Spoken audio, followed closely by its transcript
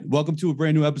Welcome to a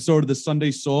brand new episode of the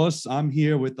Sunday Sauce. I'm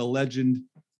here with the legend,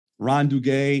 Ron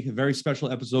Duguay. A very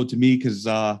special episode to me because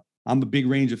I'm a big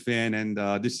Ranger fan, and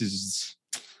this is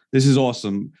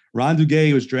awesome. Ron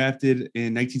Duguay was drafted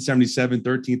in 1977,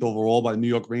 13th overall by the New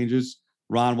York Rangers.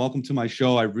 Ron, welcome to my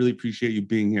show. I really appreciate you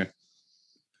being here.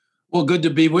 Well, good to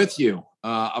be with you.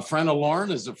 A friend of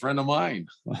Lauren is a friend of mine.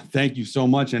 Well, thank you so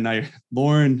much. And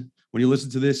Lauren, when you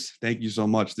listen to this, thank you so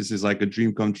much. This is like a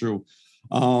dream come true.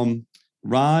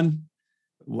 Ron,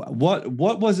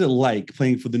 what was it like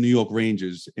playing for the New York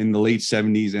Rangers in the late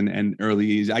 70s and early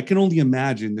 80s? I can only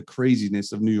imagine the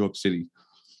craziness of New York City.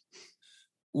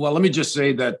 Well, let me just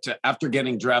say that after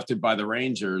getting drafted by the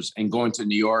Rangers and going to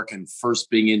New York and first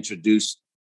being introduced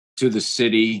to the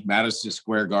city, Madison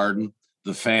Square Garden,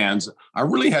 the fans, I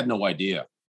really had no idea.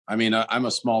 I mean, I'm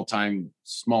a small town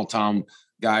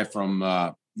guy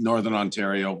from Northern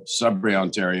Ontario, Sudbury,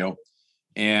 Ontario.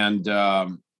 And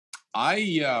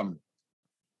I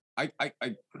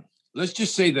let's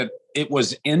just say that it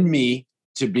was in me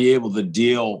to be able to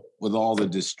deal with all the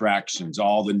distractions,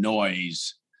 all the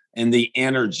noise and the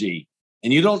energy.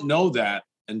 And you don't know that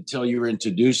until you're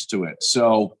introduced to it.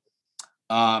 So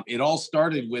it all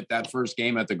started with that first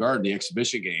game at the Garden, the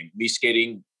exhibition game, me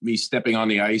skating, me stepping on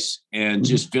the ice and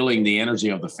just feeling the energy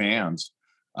of the fans.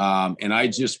 And I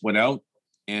just went out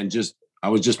and I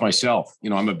was just myself.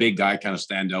 You know, I'm a big guy, kind of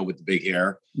stand out with the big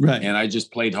hair. Right. And I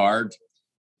just played hard.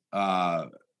 I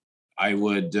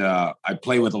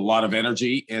play with a lot of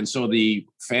energy. And so the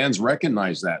fans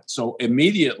recognize that. So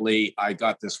immediately I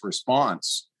got this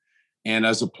response. And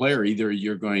as a player, either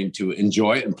you're going to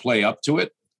enjoy it and play up to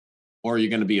it, or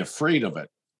you're going to be afraid of it.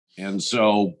 And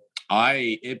so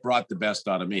it brought the best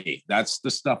out of me. That's the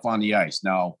stuff on the ice.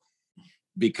 Now,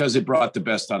 because it brought the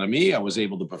best out of me, I was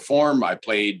able to perform. I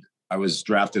was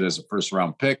drafted as a first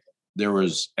round pick. There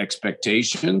was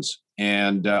expectations,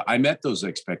 and I met those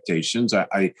expectations.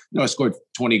 I scored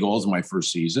 20 goals in my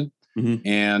first season,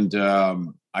 and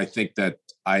I think that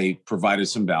I provided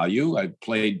some value. I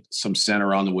played some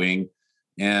center on the wing,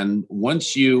 and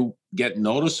once you get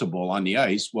noticeable on the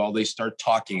ice, well, they start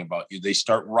talking about you. They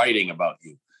start writing about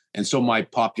you, and so my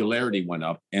popularity went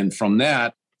up. And from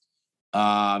that,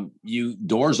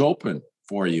 doors open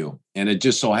for you. And it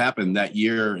just so happened that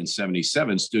year in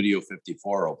 77, Studio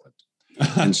 54 opened.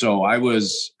 And so Rod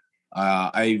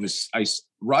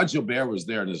Gilbert was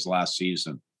there in his last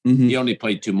season. He only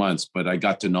played 2 months, but I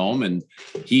got to know him, and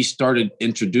he started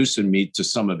introducing me to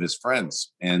some of his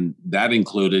friends. And that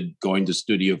included going to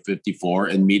Studio 54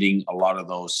 and meeting a lot of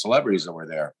those celebrities that were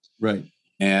there. Right.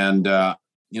 And, I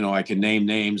can name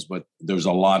names, but there's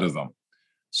a lot of them.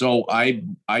 So I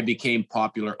became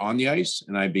popular on the ice,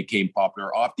 and I became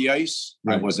popular off the ice.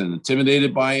 Right. I wasn't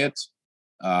intimidated by it.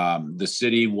 The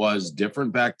city was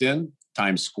different back then.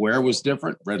 Times Square was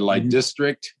different, red light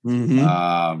district.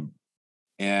 But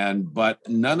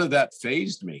none of that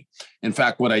fazed me. In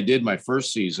fact, what I did my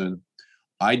first season,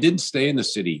 I didn't stay in the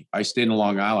city. I stayed in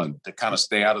Long Island to kind of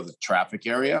stay out of the traffic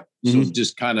area. So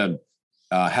just kind of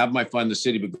have my fun in the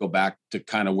city, but go back to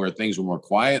kind of where things were more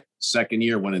quiet. Second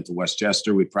year, went into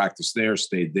Westchester. We practiced there,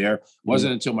 stayed there. It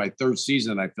wasn't until my third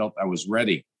season I felt I was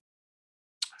ready.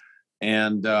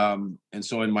 And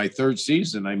so in my third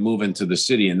season, I moved into the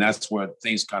city, and that's where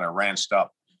things kind of ranched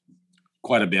up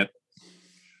quite a bit.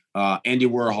 Andy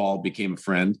Warhol became a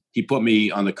friend. He put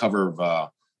me on the cover of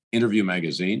Interview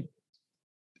magazine.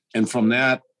 And from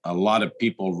that, a lot of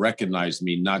people recognized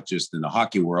me, not just in the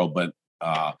hockey world, but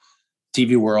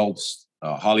TV world,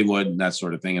 Hollywood, and that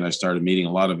sort of thing. And I started meeting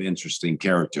a lot of interesting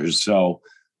characters. So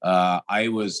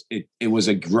it was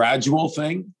a gradual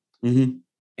thing,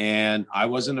 and I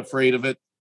wasn't afraid of it.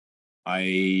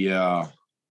 It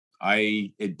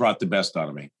brought the best out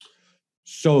of me.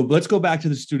 So let's go back to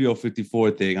the Studio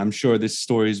 54 thing. I'm sure this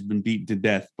story has been beaten to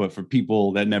death, but for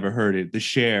people that never heard it, the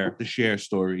Cher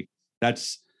story.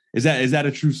 Is that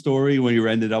a true story when you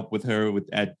ended up with her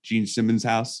at Gene Simmons'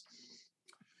 house?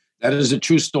 That is a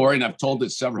true story, and I've told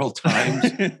it several times.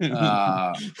 I'm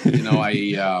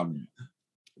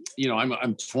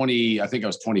 20, I think I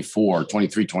was 24,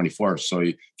 23, 24. So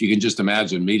if you can just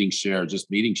imagine meeting Cher.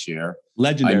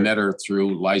 Legendary. I met her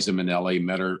through Liza Minnelli,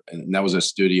 met her, and that was a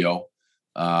studio.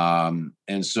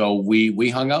 And so we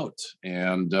hung out,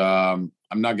 and I'm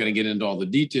not going to get into all the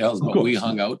details, but we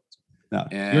hung out. No,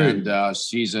 and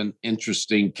she's an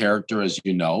interesting character, as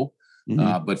you know.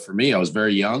 But for me, I was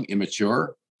very young,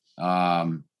 immature.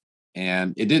 And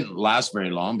it didn't last very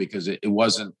long because it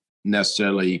wasn't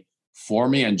necessarily for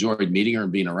me. I enjoyed meeting her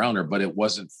and being around her, but it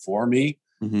wasn't for me.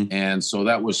 And so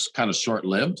that was kind of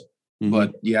short-lived.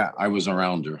 But yeah, I was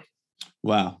around her.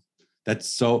 Wow.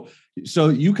 That's so, So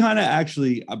you kind of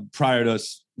actually, prior to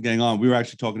us getting on, we were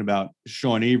actually talking about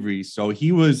Sean Avery. So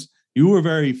you were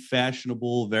very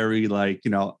fashionable, very like,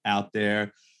 out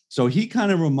there. So he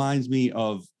kind of reminds me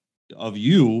of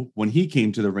you when he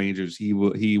came to the Rangers. He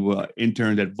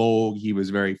interned at Vogue. He was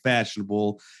very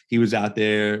fashionable. He was out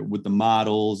there with the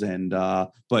models, and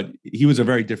but he was a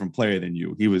very different player than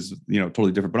you. He was,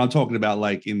 totally different. But I'm talking about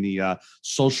like in the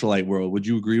socialite world. Would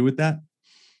you agree with that?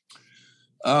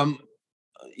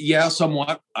 Yeah,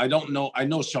 somewhat. I don't know. I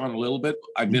know Sean a little bit.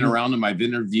 I've been around him. I've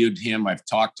interviewed him. I've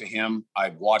talked to him.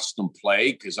 I've watched him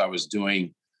play because I was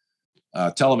doing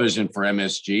television for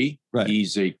MSG. Right.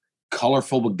 He's a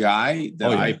colorful guy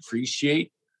that I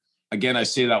appreciate. Again, I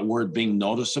say that word being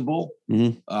noticeable.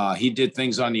 He did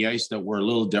things on the ice that were a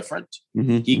little different.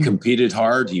 He competed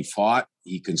hard. He fought.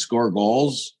 He can score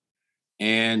goals,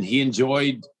 and he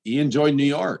enjoyed New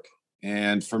York.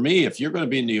 And for me, if you're going to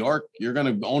be in New York, you're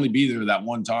going to only be there that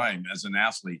one time as an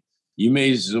athlete. You may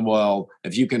as well,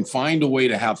 if you can find a way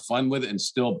to have fun with it and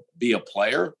still be a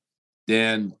player,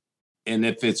 then, and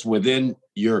if it's within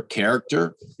your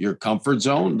character, your comfort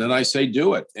zone, then I say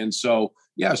do it. And so,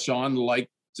 yeah, Sean liked,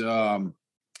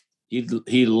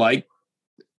 he liked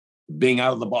being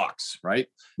out of the box, right?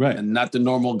 Right. And not the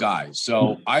normal guy.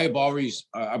 So I've always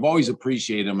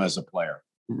appreciated him as a player.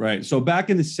 Right. So back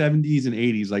in the 70s and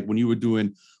 80s, like when you were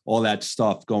doing all that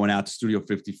stuff, going out to Studio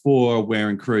 54,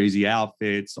 wearing crazy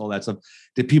outfits, all that stuff,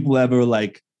 did people ever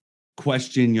like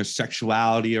question your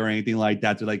sexuality or anything like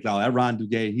that? They're like, oh, that Ron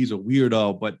Duguay, he's a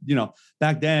weirdo. But,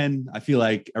 back then, I feel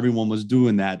like everyone was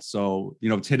doing that. So,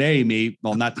 today, maybe,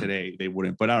 well, not today, they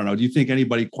wouldn't. But I don't know. Do you think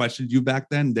anybody questioned you back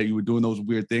then that you were doing those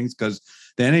weird things? Because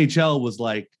the NHL was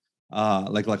like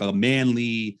a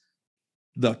manly,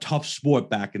 the tough sport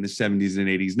back in the 70s and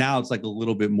 80s. Now it's like a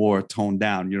little bit more toned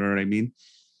down. You know what I mean?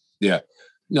 Yeah.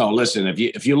 No, listen,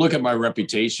 if you look at my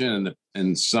reputation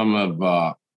and some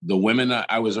of the women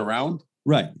I was around,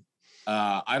 right.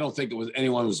 I don't think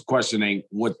anyone was questioning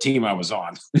what team I was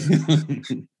on.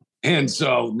 And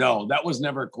so, no, that was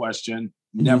never a question.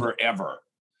 Never, ever.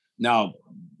 Now,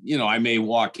 I may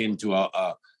walk into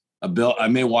I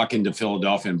may walk into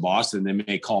Philadelphia and Boston. They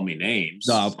may call me names.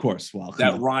 No, of course. Well,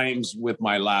 that rhymes with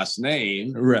my last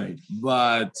name. Right.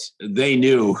 But they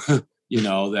knew,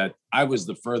 that I was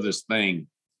the furthest thing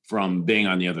from being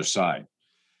on the other side.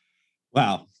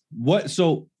 Wow. What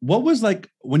was like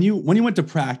when you went to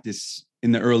practice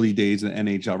in the early days of the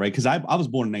NHL, right? Because I was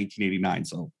born in 1989.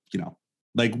 So,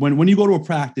 like when you go to a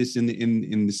practice in the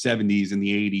 70s and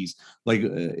the 80s, like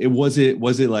was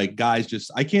it like guys just,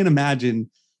 I can't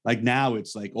imagine. Like now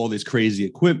it's like all this crazy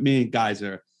equipment, guys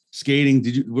are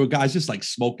skating. Were guys just like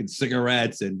smoking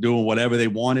cigarettes and doing whatever they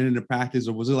wanted in the practice?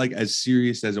 Or was it like as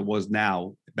serious as it was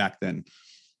now back then?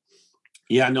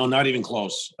 Yeah, no, not even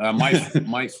close.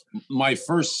 My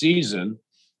first season,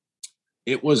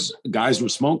 it was guys were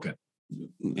smoking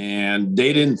and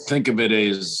they didn't think of it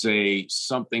as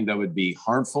something that would be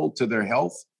harmful to their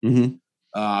health.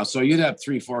 So you'd have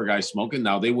 3-4 guys smoking.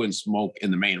 Now they wouldn't smoke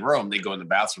in the main room. They go in the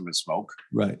bathroom and smoke.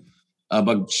 Right.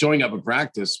 But showing up at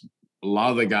practice, a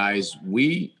lot of the guys,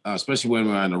 especially when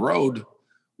we were on the road,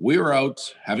 we were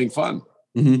out having fun.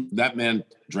 That meant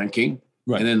drinking.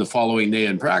 Right. And then the following day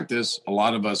in practice, a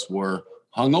lot of us were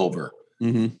hungover,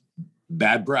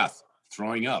 bad breath,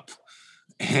 throwing up.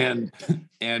 And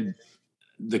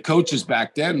the coaches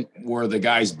back then were the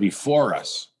guys before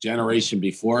us, generation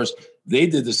before us. They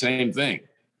did the same thing.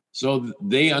 So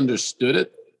they understood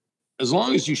it. As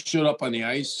long as you showed up on the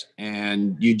ice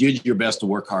and you did your best to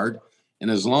work hard, and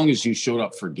as long as you showed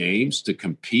up for games to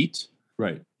compete,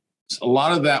 right, a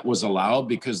lot of that was allowed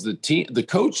because the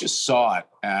coaches saw it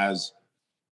as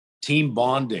team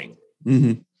bonding.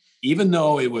 Even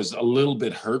though it was a little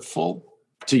bit hurtful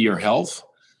to your health,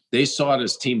 they saw it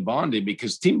as team bonding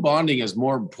because team bonding is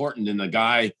more important than the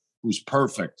guy who's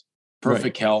perfect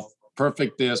right. Health,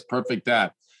 perfect this, perfect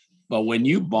that. But when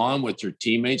you bond with your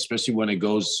teammates, especially when it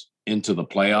goes into the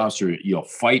playoffs, or you'll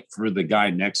fight for the guy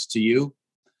next to you,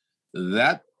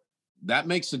 that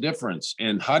makes a difference.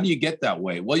 And how do you get that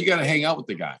way? Well, you got to hang out with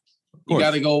the guy. You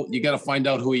got to go. You got to find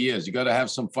out who he is. You got to have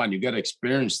some fun. You got to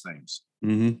experience things,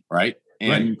 right?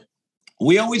 And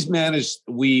we always managed.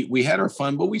 We had our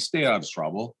fun, but we stayed out of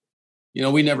trouble.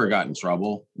 We never got in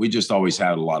trouble. We just always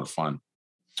had a lot of fun.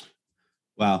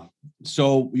 Wow.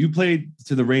 So you played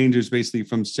to the Rangers basically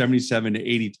from 77 to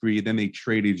 83. Then they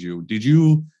traded you. Did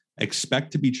you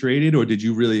expect to be traded, or did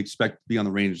you really expect to be on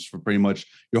the Rangers for pretty much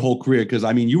your whole career? Because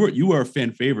I mean, you were a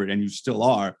fan favorite, and you still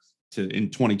are in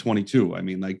 2022. I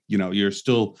mean, like, you're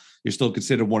still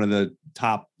considered one of the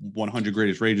top 100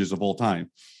 greatest Rangers of all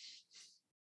time.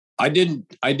 I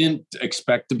didn't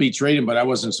expect to be traded, but I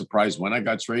wasn't surprised when I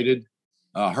got traded.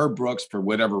 Herb Brooks, for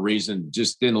whatever reason,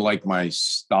 just didn't like my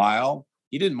style.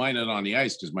 He didn't mind it on the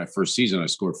ice because my first season I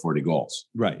scored 40 goals.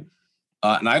 Right.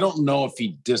 And I don't know if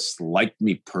he disliked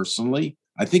me personally.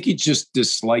 I think he just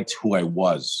disliked who I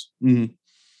was. Mm-hmm.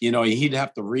 You know, he'd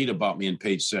have to read about me in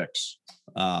page 6.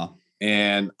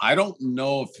 And I don't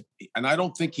know and I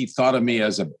don't think he thought of me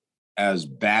as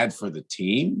bad for the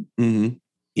team. Mm-hmm.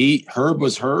 Herb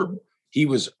was Herb. He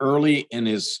was early in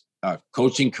his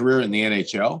coaching career in the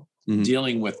NHL, mm-hmm.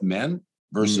 dealing with men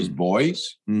versus mm-hmm.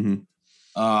 boys.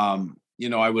 Mm-hmm. You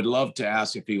know, I would love to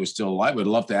ask if he was still alive. I would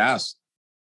love to ask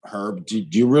Herb, do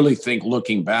you really think,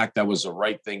 looking back, that was the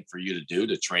right thing for you to do,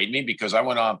 to trade me? Because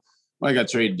when I got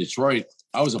traded to Detroit,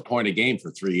 I was a point a game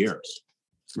for 3 years.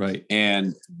 Right.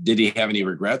 And did he have any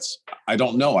regrets? I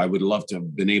don't know. I would love to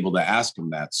have been able to ask him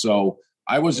that. So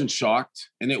I wasn't shocked.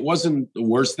 And it wasn't the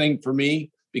worst thing for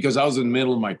me because I was in the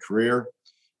middle of my career.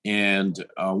 And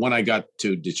when I got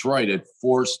to Detroit, it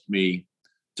forced me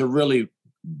to really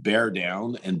bear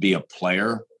down and be a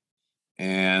player.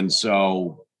 And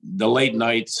so the late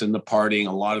nights and the partying,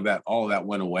 all of that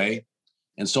went away.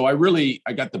 And so I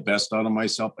got the best out of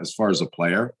myself as far as a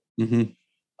player.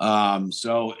 Mm-hmm.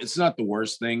 So it's not the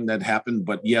worst thing that happened,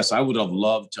 but yes, I'd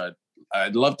love to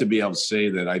be able to say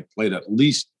that I played at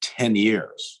least 10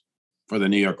 years for the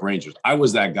New York Rangers. I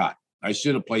was that guy. I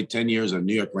should have played 10 years as a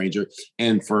New York Ranger.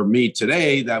 And for me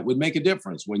today, that would make a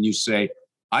difference when you say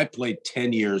I played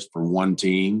 10 years for one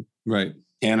team, right?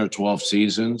 10 or 12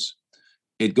 seasons.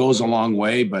 It goes a long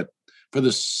way, but for the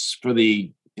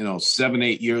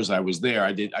 7-8 years I was there,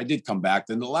 I did come back.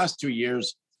 Then the last 2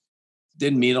 years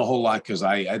didn't mean a whole lot because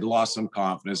I'd lost some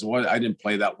confidence. I didn't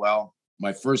play that well.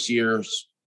 My first 6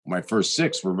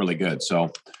 were really good.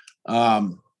 So,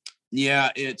 yeah,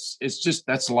 it's just,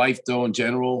 that's life though. In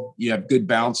general, you have good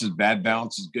bounces, bad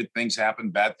bounces, good things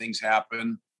happen, bad things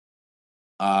happen.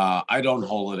 I don't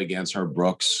hold it against Herb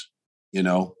Brooks,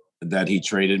 that he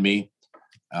traded me.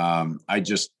 I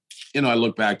just, I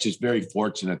look back, just very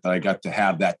fortunate that I got to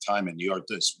have that time in New York,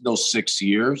 those 6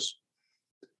 years.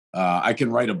 I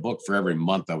can write a book for every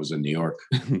month I was in New York.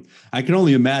 I can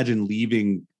only imagine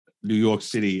leaving New York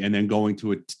City and then going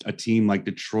to a team like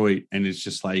Detroit, and it's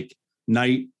just like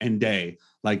night and day,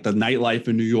 like the nightlife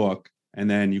in New York. And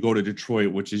then you go to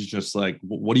Detroit, which is just like,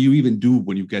 what do you even do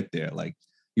when you get there? Like,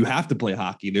 you have to play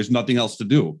hockey. There's nothing else to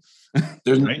do.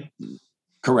 Right?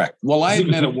 Correct. Well, I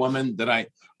met a woman that I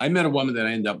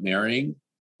ended up marrying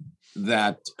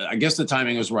that I guess the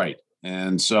timing was right.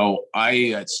 And so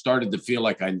I started to feel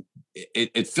like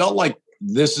it felt like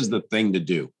this is the thing to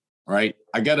do, right?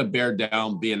 I got to bear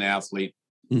down, be an athlete.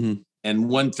 Mm-hmm. And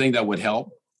one thing that would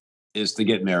help is to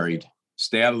get married,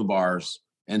 stay out of the bars.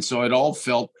 And so it all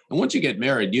felt, and once you get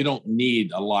married, you don't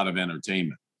need a lot of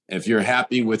entertainment. If you're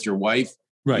happy with your wife,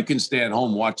 right, you can stay at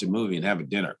home, watch a movie and have a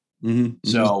dinner. Mm-hmm.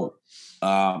 So,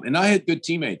 and I had good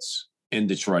teammates in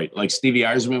Detroit. Like Stevie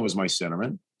Yzerman was my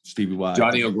centerman. Stevie Y.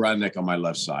 Johnny Ogrodnik on my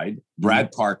left side.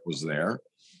 Brad Park was there.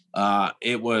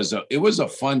 It was a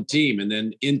fun team. And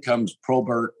then in comes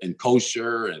Probert and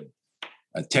Kosher and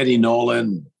Teddy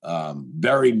Nolan,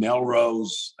 Barry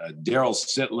Melrose, Daryl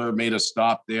Sittler made a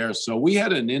stop there. So we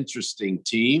had an interesting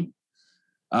team.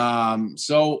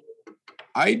 So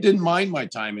I didn't mind my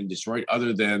time in Detroit,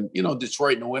 other than,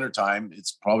 Detroit in the wintertime,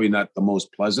 it's probably not the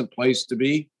most pleasant place to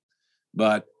be,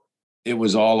 but it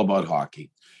was all about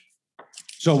hockey.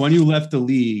 So when you left the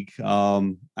league, how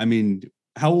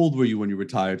old were you when you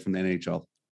retired from the NHL?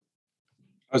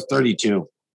 I was 32.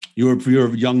 You're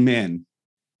a young man.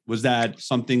 Was that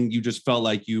something you just felt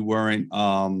like you weren't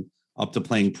up to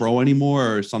playing pro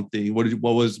anymore, or something? What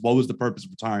was the purpose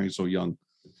of retiring so young?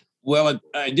 Well,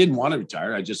 I didn't want to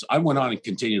retire. I went on and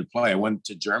continued to play. I went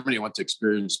to Germany. I went to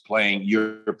experience playing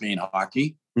European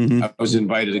hockey. Mm-hmm. I was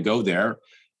invited to go there,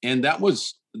 and that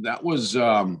was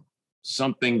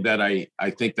something that I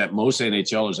think that most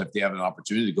NHLers, if they have an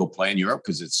opportunity to go play in Europe,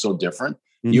 because it's so different.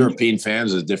 Mm-hmm. European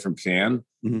fans is a different fan.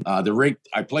 Mm-hmm. The rink,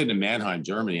 I played in Mannheim,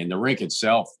 Germany, and the rink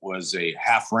itself was a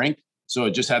half rink. So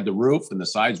it just had the roof and the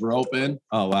sides were open.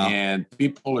 Oh, wow. And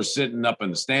people are sitting up in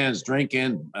the stands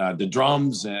drinking, the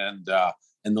drums, and the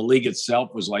league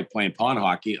itself was like playing pond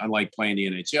hockey, unlike playing the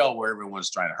NHL where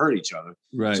everyone's trying to hurt each other.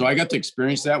 Right. So I got to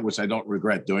experience that, which I don't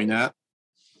regret doing that.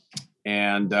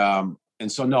 And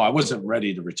so, no, I wasn't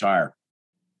ready to retire.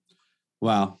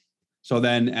 Wow. So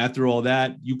then after all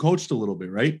that, you coached a little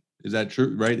bit, right? Is that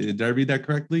true? Right? Did I read that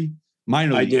correctly?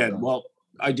 Minor league. I did. Well,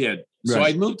 I did.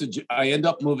 Right. So I ended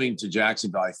up moving to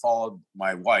Jacksonville. I followed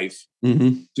my wife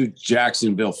mm-hmm. to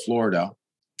Jacksonville, Florida.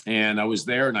 And I was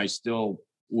there, and I still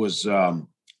was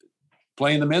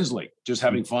playing the men's league, just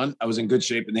having fun. I was in good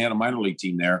shape, and they had a minor league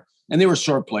team there. And they were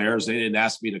short players. They didn't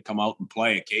ask me to come out and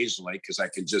play occasionally because I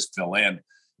could just fill in.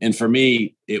 And for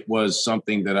me, it was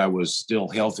something that I was still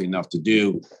healthy enough to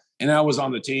do. And I was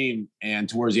on the team, and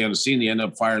towards the end of the season, they ended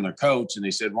up firing their coach. And they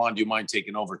said, Ron, do you mind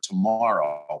taking over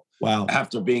tomorrow? Wow.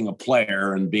 After being a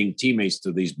player and being teammates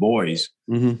to these boys.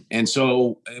 Mm-hmm. And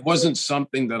so it wasn't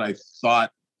something that I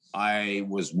thought I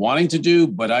was wanting to do,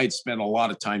 but I'd spent a lot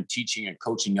of time teaching and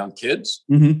coaching young kids.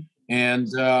 Mm-hmm. And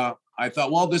I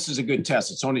thought, well, this is a good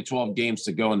test. It's only 12 games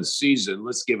to go in the season.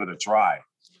 Let's give it a try.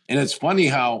 And it's funny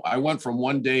how I went from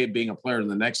one day of being a player to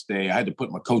the next day. I had to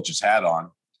put my coach's hat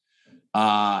on.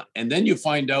 And then you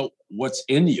find out what's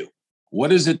in you.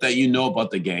 What is it that you know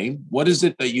about the game? What is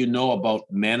it that you know about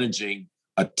managing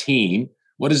a team?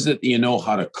 What is it that you know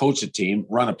how to coach a team,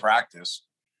 run a practice?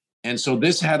 And so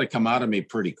this had to come out of me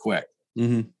pretty quick.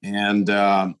 Mm-hmm.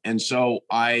 And so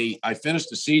I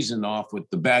finished the season off with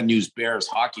the Bad News Bears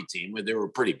hockey team, where they were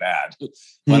pretty bad,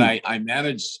 but I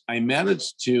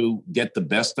managed to get the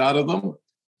best out of them.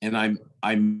 And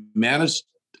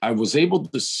I was able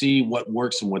to see what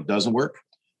works and what doesn't work.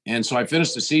 And so I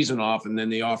finished the season off, and then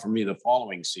they offered me the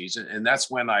following season. And that's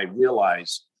when I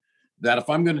realized that if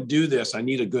I'm going to do this, I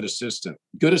need a good assistant.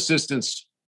 Good assistants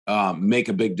make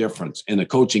a big difference in the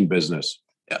coaching business.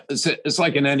 It's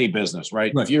like in any business,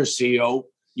 right? If you're a CEO,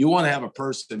 you want to have a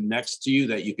person next to you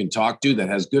that you can talk to, that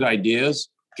has good ideas,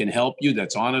 can help you,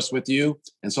 that's honest with you.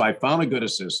 And so I found a good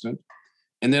assistant.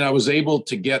 And then I was able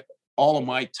to get all of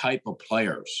my type of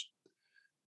players.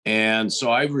 And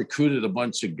so I recruited a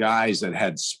bunch of guys that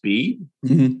had speed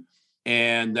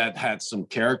and that had some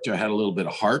character, had a little bit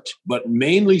of heart, but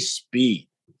mainly speed.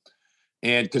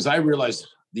 And because I realized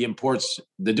the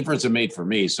difference it made for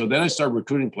me. So then I started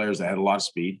recruiting players that had a lot of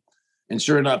speed. And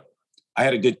sure enough, I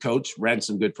had a good coach, ran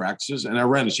some good practices, and I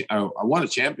won a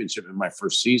championship in my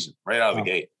first season right out of the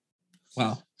gate.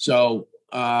 Wow. So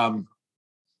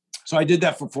I did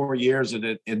that for 4 years,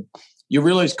 and you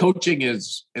realize coaching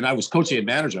is, and I was coaching and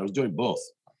manager, I was doing both.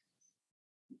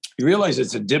 You realize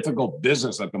it's a difficult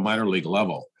business at the minor league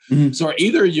level. Mm-hmm. So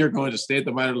either you're going to stay at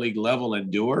the minor league level and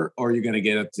endure, or you're going to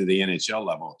get up to the NHL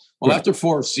level. Well, after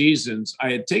 4 seasons,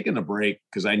 I had taken a break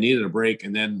because I needed a break.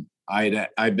 And then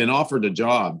I'd been offered a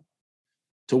job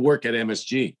to work at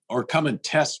MSG or come and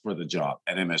test for the job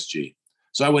at MSG.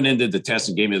 So I went in, did the test,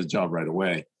 and gave me the job right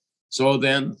away. So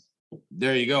then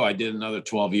there you go. I did another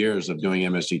 12 years of doing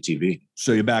MSG TV.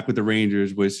 So you're back with the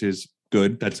Rangers, which is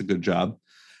good. That's a good job.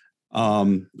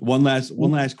 One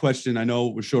last question. I know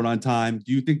we're short on time.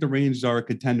 Do you think the Rangers are a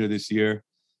contender this year?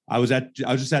 I was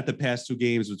just at the past 2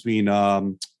 games between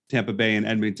Tampa Bay and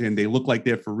Edmonton. They look like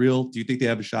they're for real. Do you think they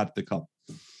have a shot at the cup?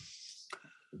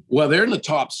 Well, they're in the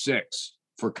top 6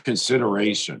 for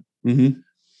consideration. Mm-hmm.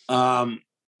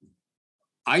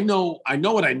 I know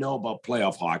what I know about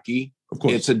playoff hockey. Of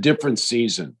course, it's a different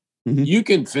season. Mm-hmm. You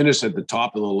can finish at the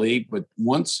top of the league, but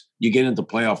once you get into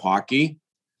playoff hockey,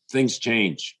 things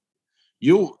change.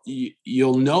 You'll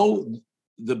know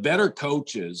the better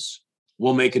coaches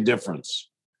will make a difference.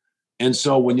 And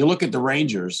so when you look at the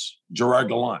Rangers, Gerard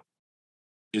Gallant,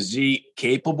 is he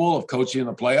capable of coaching in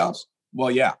the playoffs? Well,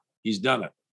 yeah, he's done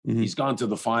it. Mm-hmm. He's gone to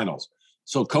the finals.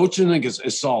 So coaching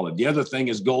is solid. The other thing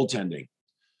is goaltending.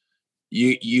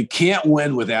 You can't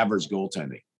win with average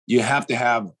goaltending. You have to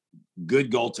have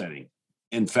good goaltending.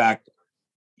 In fact,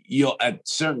 at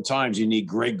certain times you need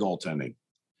great goaltending.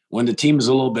 When the team is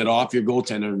a little bit off, your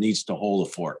goaltender needs to hold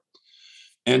the fort.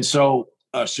 And so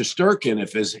Shesterkin,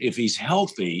 if he's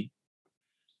healthy,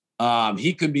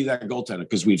 he could be that goaltender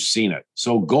because we've seen it.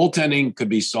 So goaltending could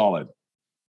be solid.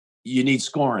 You need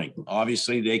scoring.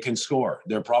 Obviously, they can score.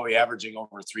 They're probably averaging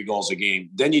over 3 goals a game.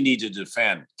 Then you need to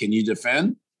defend. Can you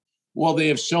defend? Well, they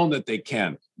have shown that they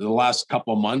can. The last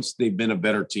couple of months, they've been a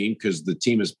better team because the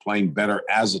team is playing better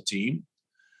as a team.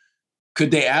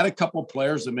 Could they add a couple of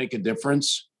players to make a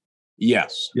difference?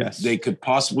 Yes. They could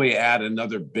possibly add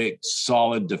another big,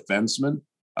 solid defenseman,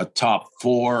 a top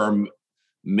 4 or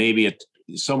maybe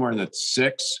somewhere in the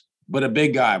 6, but a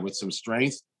big guy with some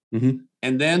strength. Mm-hmm.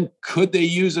 And then could they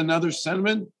use another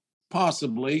centerman?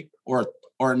 Possibly, or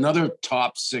another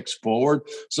top 6 forward,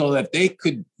 so that they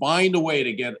could find a way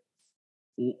to get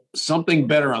something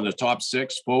better on the top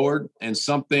 6 forward and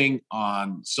something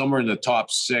on somewhere in the top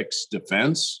 6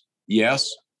 defense.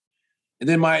 Yes. And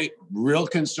then my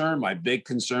big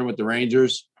concern with the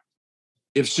Rangers,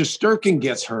 if Shesterkin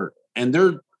gets hurt and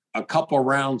they're a couple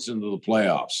rounds into the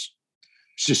playoffs,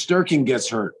 Shesterkin gets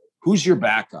hurt, who's your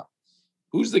backup?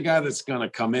 Who's the guy that's going to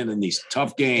come in these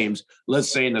tough games, let's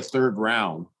say in the 3rd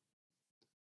round,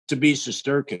 to be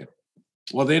Shesterkin?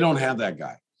 Well, they don't have that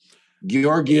guy.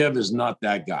 Georgiev is not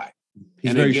that guy.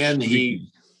 He's and very again,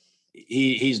 streaky.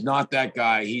 he's not that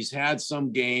guy. He's had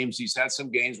some games. He's had some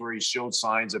games where he showed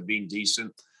signs of being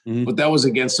decent, but that was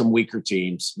against some weaker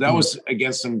teams. That was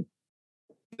against some.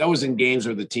 That was in games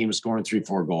where the team was scoring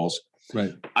 3-4 goals.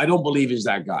 Right. I don't believe he's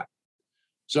that guy.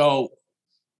 So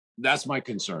that's my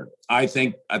concern. I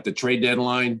think at the trade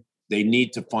deadline, they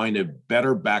need to find a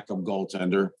better backup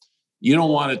goaltender. You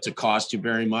don't want it to cost you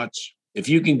very much. If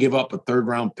you can give up a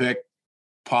 3rd-round pick,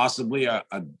 possibly a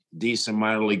decent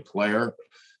minor league player,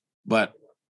 but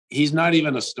he's not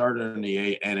even a starter in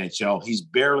the NHL. He's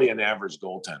barely an average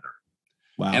goaltender.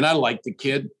 Wow. And I like the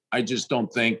kid. I just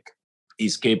don't think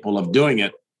he's capable of doing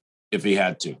it if he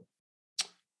had to.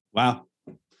 Wow.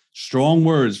 Strong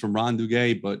words from Ron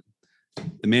Duguay, but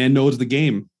the man knows the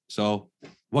game. So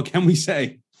what can we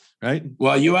say? Right.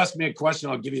 Well, you asked me a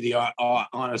question. I'll give you the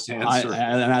honest answer.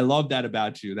 And I love that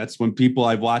about you. That's when people,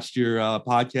 I've watched your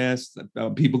podcast.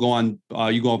 People go on,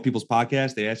 you go on people's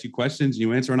podcasts. They ask you questions, and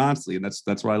you answer it honestly. And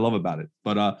that's what I love about it.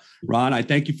 But Ron, I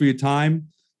thank you for your time.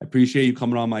 I appreciate you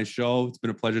coming on my show. It's been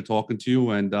a pleasure talking to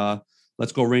you. And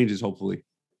let's go Rangers, hopefully.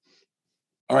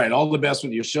 All right. All the best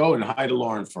with your show, and hi to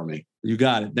Lauren for me. You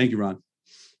got it. Thank you, Ron.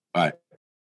 All right.